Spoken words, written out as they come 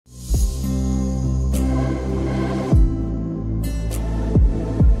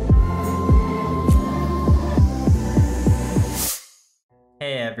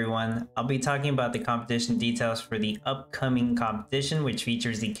everyone. I'll be talking about the competition details for the upcoming competition, which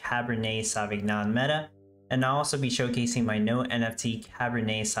features the Cabernet Sauvignon meta, and I'll also be showcasing my No NFT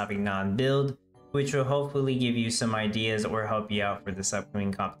Cabernet Sauvignon build, which will hopefully give you some ideas or help you out for this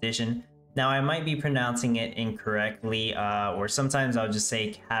upcoming competition. Now, I might be pronouncing it incorrectly, or sometimes I'll just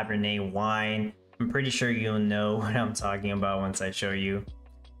say Cabernet wine. I'm pretty sure you'll know what I'm talking about once I show you.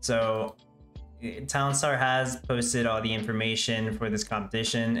 So, Townstar has posted all the information for this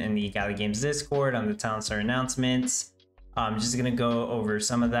competition in the Gala Games Discord on the Townstar announcements. I'm just going to go over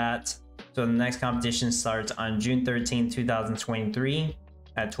some of that. So the next competition starts on June 13, 2023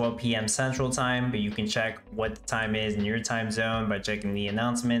 at 12 p.m. Central Time, but you can check what the time is in your time zone by checking the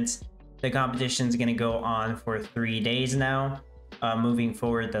announcements. The competition is going to go on for 3 days now. Moving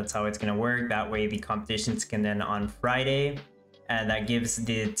forward, that's how it's going to work. That way the competitions can end on Friday. And that gives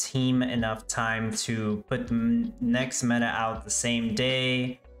the team enough time to put the next meta out the same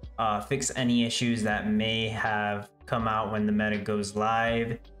day, fix any issues that may have come out when the meta goes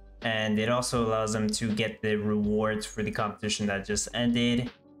live. And it also allows them to get the rewards for the competition that just ended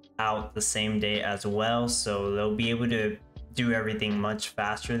out the same day as well. So they'll be able to do everything much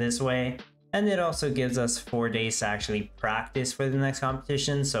faster this way. And it also gives us 4 days to actually practice for the next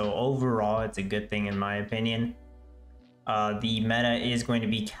competition. So overall, it's a good thing in my opinion. The meta is going to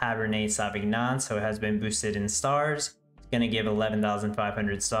be Cabernet Sauvignon, so it has been boosted in stars. It's going to give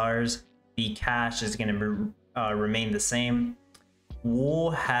 11,500 stars. The cash is going to remain the same.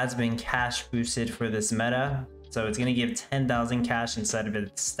 Wool has been cash boosted for this meta, so it's going to give 10,000 cash instead of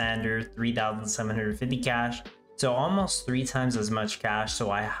its standard 3,750 cash. So almost 3 times as much cash.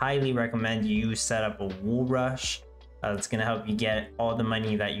 So I highly recommend you set up a wool rush. It's going to help you get all the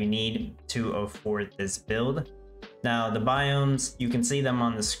money that you need to afford this build. Now the biomes, you can see them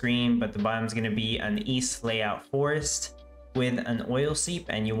on the screen, but the biome is going to be an east layout forest with an oil seep,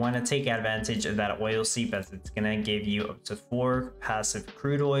 and you want to take advantage of that oil seep as it's going to give you up to 4 passive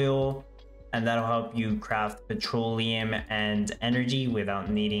crude oil, and that'll help you craft petroleum and energy without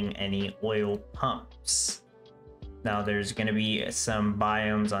needing any oil pumps. Now there's going to be some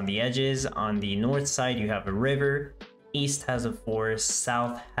biomes on the edges. On the north side you have a river, east has a forest,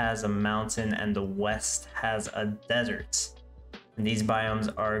 south has a mountain, and the west has a desert. And these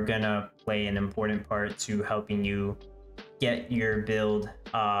biomes are gonna play an important part to helping you get your build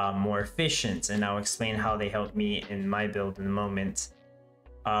more efficient, and I'll explain how they help me in my build in a moment.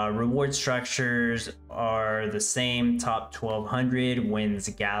 Reward structures are the same. Top 1200 wins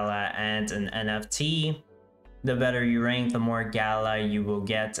Gala and an NFT. The better you rank, the more Gala you will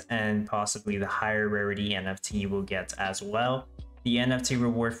get, and possibly the higher rarity NFT you will get as well. The NFT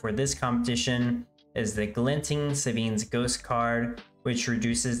reward for this competition is the Glinting Savine's Ghost card, which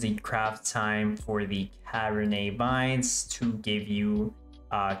reduces the craft time for the Cabernet vines to give you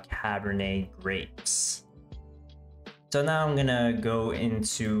Cabernet grapes. So now I'm gonna go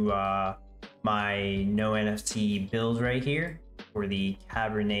into my No NFT build right here for the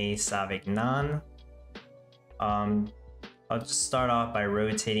Cabernet Sauvignon. I'll just start off by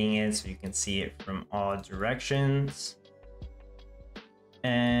rotating it so you can see it from all directions.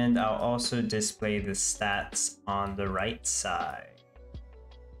 And I'll also display the stats on the right side.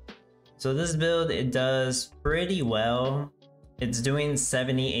 So this build, it does pretty well. It's doing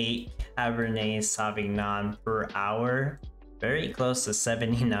 78 Cabernet Sauvignon per hour. Very close to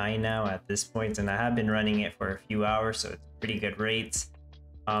 79 now at this point, and I have been running it for a few hours, so it's pretty good rates.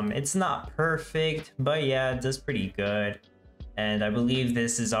 It's not perfect, but yeah, it does pretty good. And I believe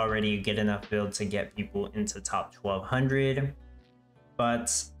this is already a good enough build to get people into top 1200.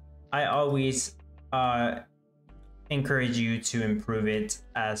 But I always encourage you to improve it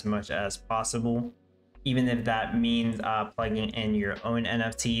as much as possible, even if that means plugging in your own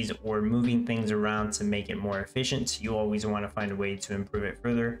NFTs or moving things around to make it more efficient. You always want to find a way to improve it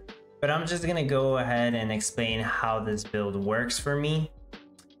further. But I'm just going to go ahead and explain how this build works for me.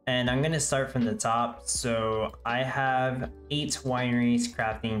 And I'm going to start from the top. So I have 8 wineries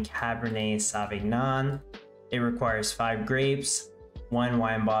crafting Cabernet Sauvignon. It requires 5 grapes, 1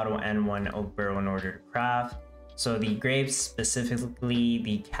 wine bottle, and 1 oak barrel in order to craft. So the grapes, specifically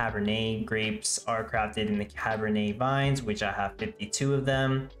the Cabernet grapes, are crafted in the Cabernet vines, which I have 52 of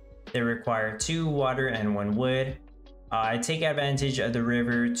them. They require 2 water and 1 wood. I take advantage of the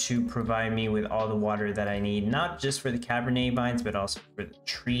river to provide me with all the water that I need, not just for the Cabernet vines, but also for the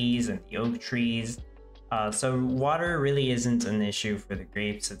trees and the oak trees. So water really isn't an issue for the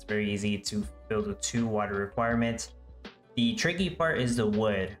grapes. It's very easy to build a 2 water requirement. The tricky part is the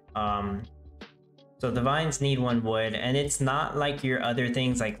wood. So the vines need 1 wood, and it's not like your other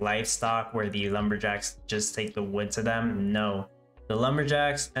things like livestock where the lumberjacks just take the wood to them. No. The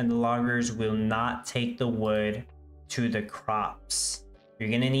lumberjacks and the loggers will not take the wood to the crops. You're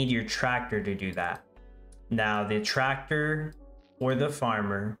gonna need your tractor to do that. Now the tractor or the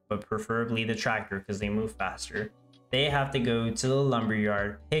farmer, but preferably the tractor because they move faster, they have to go to the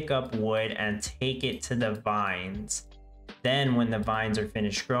lumberyard, pick up wood and take it to the vines. Then when the vines are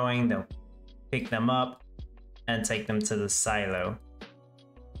finished growing, they'll pick them up and take them to the silo.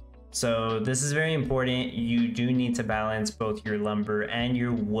 So this is very important. You do need to balance both your lumber and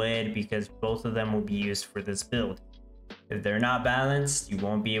your wood because both of them will be used for this build. If they're not balanced, you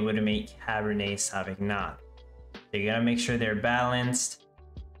won't be able to make Cabernet Sauvignon. So you gotta make sure they're balanced,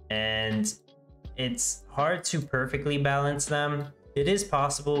 and it's hard to perfectly balance them. It is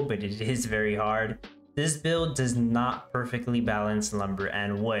possible, but it is very hard. This build does not perfectly balance lumber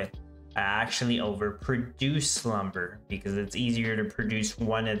and wood. I actually overproduce lumber because it's easier to produce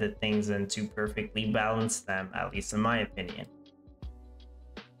one of the things than to perfectly balance them, at least in my opinion.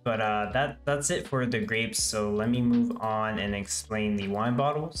 But that's it for the grapes. So let me move on and explain the wine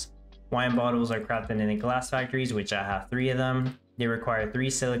bottles. Wine bottles are crafted in the glass factories, which I have 3 of them. They require 3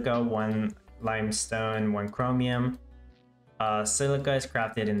 silica, 1 limestone, 1 chromium. Silica is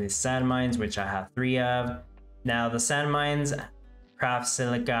crafted in the sand mines, which I have 3 of. Now the sand mines craft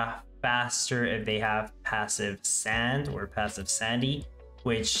silica faster if they have passive sand or passive sandy,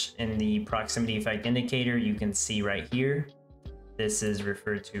 which in the proximity effect indicator you can see right here. This is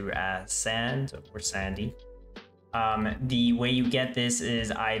referred to as sand or sandy. The way you get this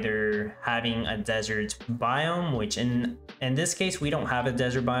is either having a desert biome, which in this case we don't have a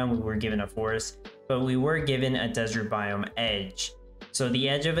desert biome, we were given a forest, but we were given a desert biome edge. So the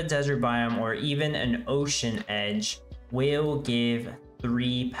edge of a desert biome or even an ocean edge will give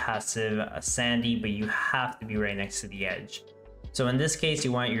 3 passive sandy, but you have to be right next to the edge. So in this case,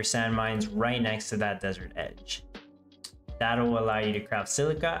 you want your sand mines right next to that desert edge. That'll allow you to craft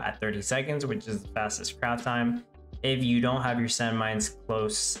silica at 30 seconds, which is the fastest craft time. If you don't have your sand mines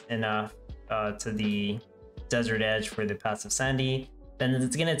close enough to the desert edge for the passive sandy, then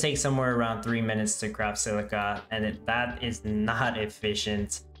it's gonna take somewhere around 3 minutes to craft silica, and that is not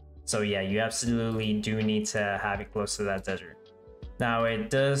efficient. So yeah, you absolutely do need to have it close to that desert. Now it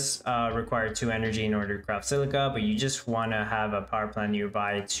does require 2 energy in order to craft silica, but you just want to have a power plant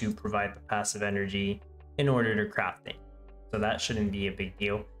nearby to provide the passive energy in order to craft it. So that shouldn't be a big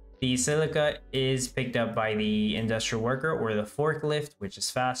deal. The silica is picked up by the industrial worker or the forklift, which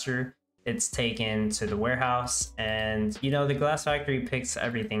is faster. It's taken to the warehouse, and the glass factory picks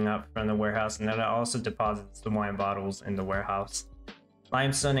everything up from the warehouse, and then it also deposits the wine bottles in the warehouse.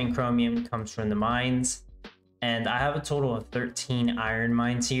 Limestone and chromium comes from the mines. And I have a total of 13 iron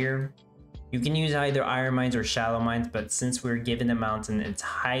mines here. You can use either iron mines or shallow mines, but since we're given a mountain, it's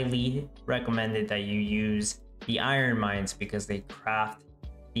highly recommended that you use the iron mines because they craft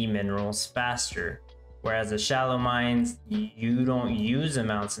the minerals faster. Whereas the shallow mines, you don't use a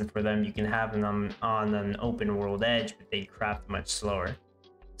mountain for them. You can have them on an open world edge, but they craft much slower.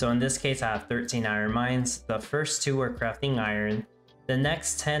 So in this case, I have 13 iron mines. The first 2 are crafting iron. The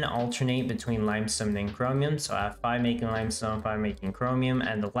next 10 alternate between limestone and chromium, so I have 5 making limestone, 5 making chromium,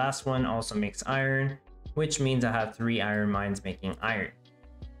 and the last one also makes iron, which means I have 3 iron mines making iron.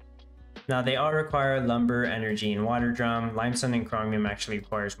 Now they all require lumber, energy, and water drum. Limestone and chromium actually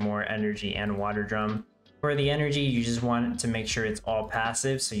requires more energy and water drum. For the energy, you just want to make sure it's all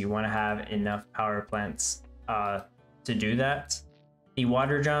passive, so you want to have enough power plants to do that. The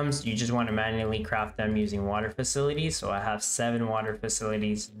water drums, you just want to manually craft them using water facilities. So I have 7 water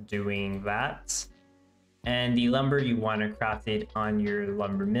facilities doing that. And the lumber, you want to craft it on your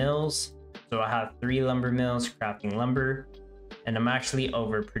lumber mills. So I have 3 lumber mills crafting lumber, and I'm actually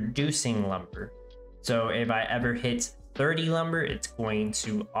overproducing lumber. So if I ever hit 30 lumber, it's going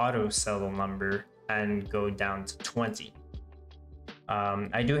to auto sell the lumber and go down to 20.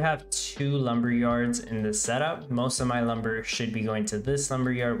 I do have 2 lumber yards in the setup. Most of my lumber should be going to this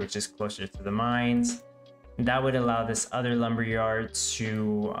lumber yard, which is closer to the mines. That would allow this other lumber yard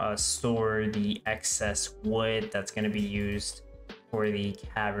to store the excess wood that's going to be used for the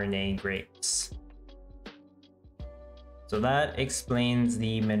Cabernet grapes. So that explains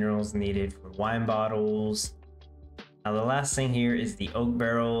the minerals needed for wine bottles. Now the last thing here is the oak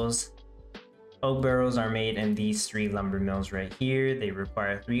barrels. Oak barrels are made in these 3 lumber mills right here. They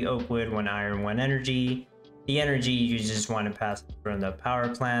require 3 oak wood, 1 iron, 1 energy. The energy you just want to pass from the power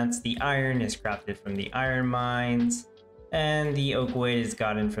plants. The iron is crafted from the iron mines. And the oak wood is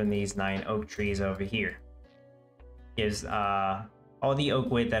gotten from these 9 oak trees over here. Gives all the oak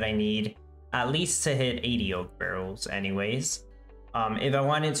wood that I need, at least to hit 80 oak barrels anyways. If I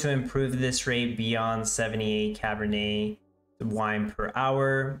wanted to improve this rate beyond 78 Cabernet wine per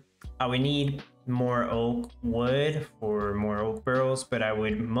hour. I would need more oak wood for more oak barrels, but I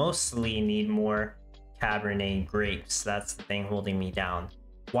would mostly need more Cabernet grapes. That's the thing holding me down.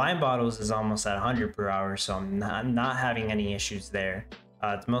 Wine bottles is almost at 100 per hour, so I'm not having any issues there.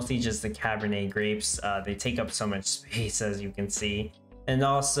 It's mostly just the Cabernet grapes. They take up so much space, as you can see. And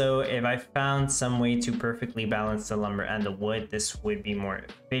also, if I found some way to perfectly balance the lumber and the wood, this would be more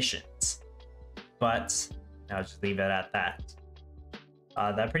efficient. But I'll just leave it at that.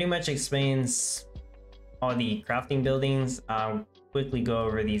 That pretty much explains all the crafting buildings. I'll quickly go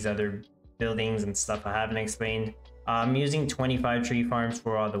over these other buildings and stuff I haven't explained. I'm using 25 tree farms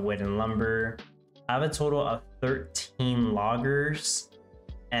for all the wood and lumber. I have a total of 13 loggers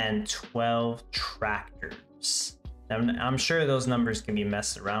and 12 tractors. I'm sure those numbers can be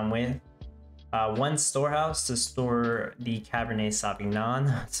messed around with. One storehouse to store the Cabernet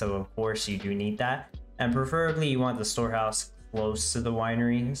Sauvignon, so of course you do need that. And preferably you want the storehouse close to the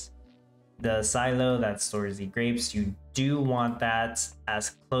wineries. The silo that stores the grapes, you do want that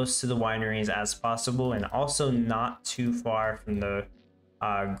as close to the wineries as possible, and also not too far from the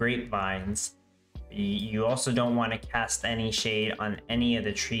grapevines. You also don't want to cast any shade on any of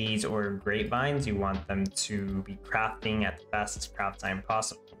the trees or grapevines. You want them to be crafting at the fastest craft time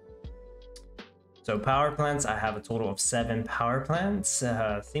possible. So power plants, I have a total of 7 power plants.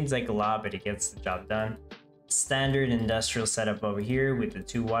 Seems like a lot, but it gets the job done. Standard industrial setup over here with the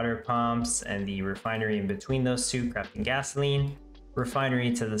 2 water pumps and the refinery in between those two, crafting gasoline.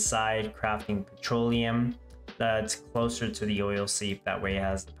 Refinery to the side, crafting petroleum. That's closer to the oil seep, that way it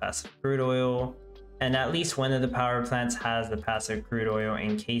has the passive crude oil. And at least one of the power plants has the passive crude oil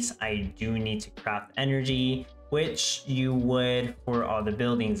in case I do need to craft energy, which you would for all the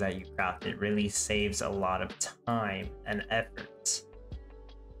buildings that you craft. It really saves a lot of time and effort.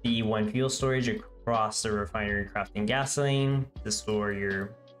 The 1 fuel storage across the refinery, crafting gasoline to store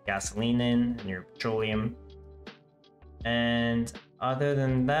your gasoline in and your petroleum. And other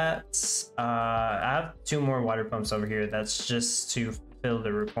than that, I have 2 more water pumps over here. That's just to fulfill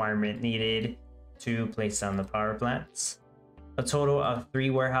the requirement needed to place down the power plants. A total of 3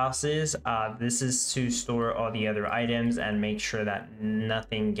 warehouses. This is to store all the other items and make sure that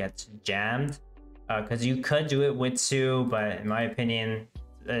nothing gets jammed, because you could do it with 2, but in my opinion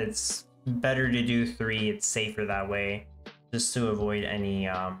it's better to do 3. It's safer that way, just to avoid any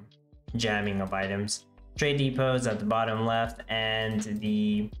jamming of items. Trade depots at the bottom left and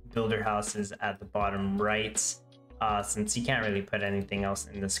the builder houses at the bottom right. Since you can't really put anything else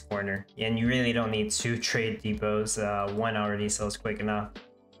in this corner, and you really don't need 2 trade depots. 1 already sells quick enough.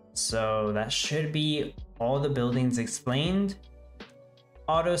 So that should be all the buildings explained.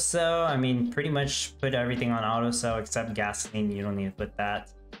 Auto sell, I mean, pretty much put everything on auto sell except gasoline. You don't need to put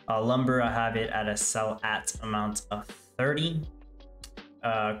that. Lumber, I have it at a sell at amount of 30.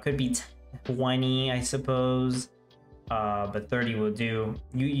 Could be 20, I suppose. But 30 will do.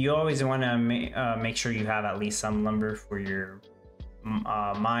 You always want to make sure you have at least some lumber for your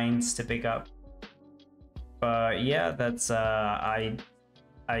mines to pick up. But yeah, that's I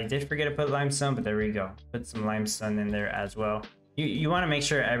did forget to put limestone, but there we go. Put some limestone in there as well. You want to make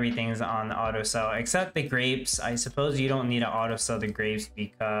sure everything's on auto sell except the grapes. I suppose you don't need to auto sell the grapes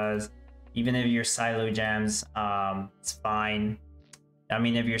because even if your silo jams, it's fine. I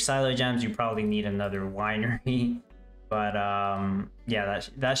mean, if your silo jams, you probably need another winery. But yeah,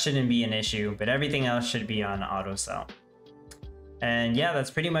 that shouldn't be an issue, but everything else should be on auto sell. And yeah,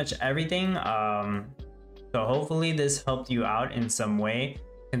 that's pretty much everything. So hopefully this helped you out in some way.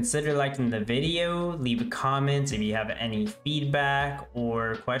 Consider liking the video, leave a comment if you have any feedback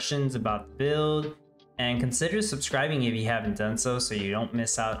or questions about the build, and consider subscribing if you haven't done so you don't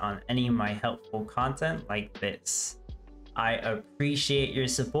miss out on any of my helpful content like this. I appreciate your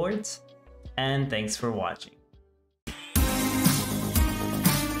support, and thanks for watching.